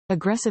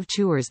Aggressive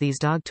chewers. These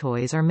dog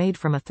toys are made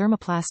from a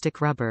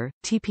thermoplastic rubber,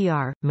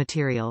 TPR,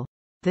 material.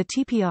 The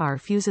TPR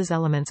fuses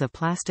elements of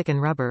plastic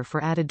and rubber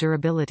for added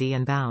durability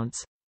and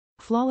bounce.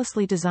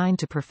 Flawlessly designed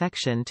to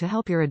perfection to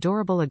help your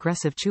adorable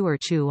aggressive chewer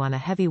chew on a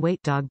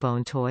heavyweight dog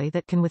bone toy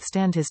that can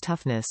withstand his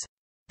toughness.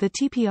 The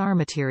TPR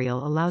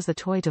material allows the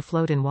toy to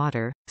float in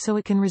water, so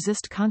it can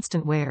resist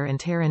constant wear and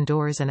tear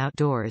indoors and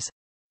outdoors.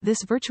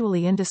 This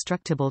virtually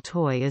indestructible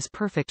toy is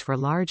perfect for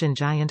large and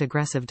giant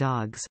aggressive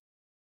dogs.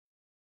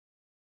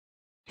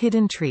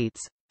 Hidden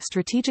treats.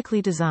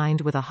 Strategically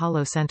designed with a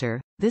hollow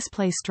center, this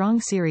Play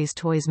Strong series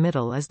toy's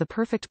middle is the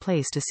perfect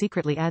place to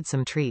secretly add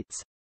some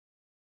treats.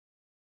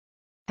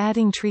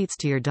 Adding treats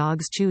to your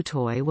dog's chew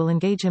toy will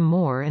engage him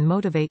more and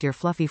motivate your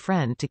fluffy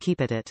friend to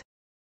keep at it.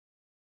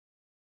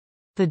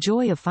 The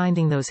joy of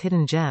finding those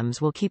hidden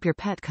gems will keep your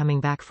pet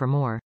coming back for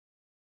more.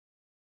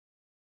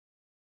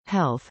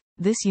 Health.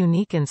 This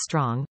unique and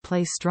strong,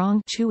 Play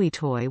Strong chewy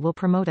toy will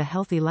promote a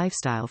healthy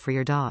lifestyle for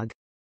your dog.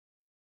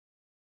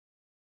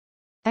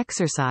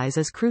 Exercise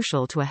is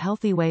crucial to a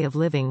healthy way of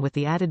living with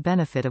the added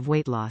benefit of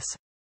weight loss.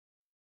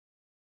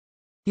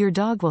 Your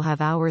dog will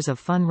have hours of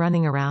fun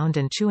running around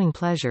and chewing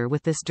pleasure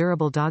with this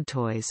durable dog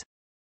toys.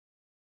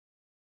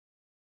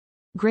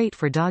 Great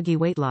for doggy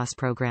weight loss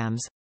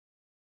programs.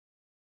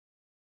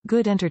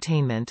 Good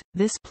entertainment.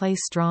 This Play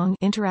Strong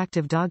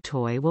interactive dog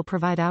toy will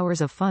provide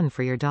hours of fun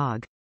for your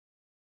dog.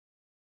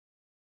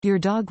 Your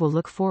dog will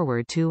look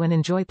forward to and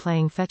enjoy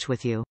playing fetch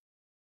with you.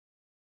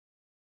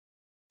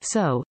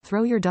 So,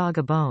 throw your dog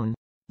a bone.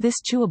 This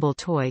chewable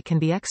toy can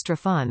be extra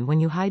fun when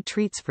you hide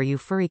treats for you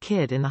furry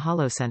kid in the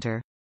hollow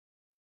center.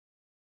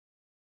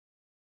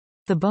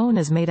 The bone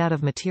is made out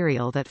of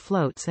material that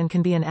floats and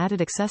can be an added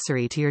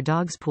accessory to your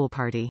dog's pool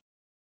party.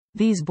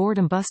 These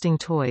boredom-busting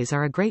toys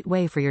are a great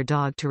way for your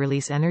dog to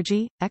release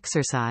energy,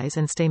 exercise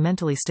and stay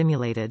mentally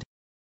stimulated.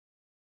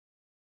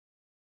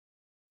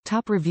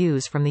 Top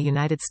reviews from the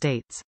United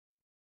States.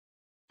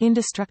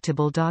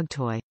 Indestructible dog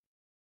toy.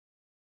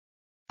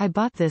 I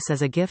bought this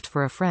as a gift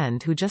for a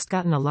friend who just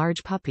gotten a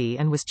large puppy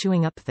and was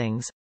chewing up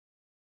things.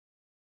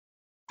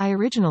 I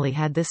originally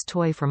had this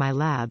toy for my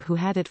lab who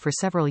had it for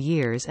several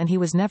years and he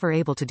was never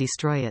able to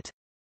destroy it.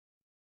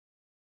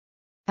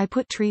 I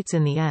put treats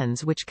in the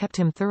ends which kept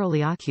him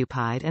thoroughly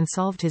occupied and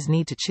solved his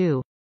need to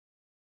chew.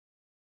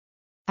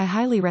 I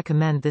highly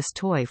recommend this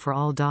toy for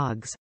all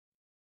dogs.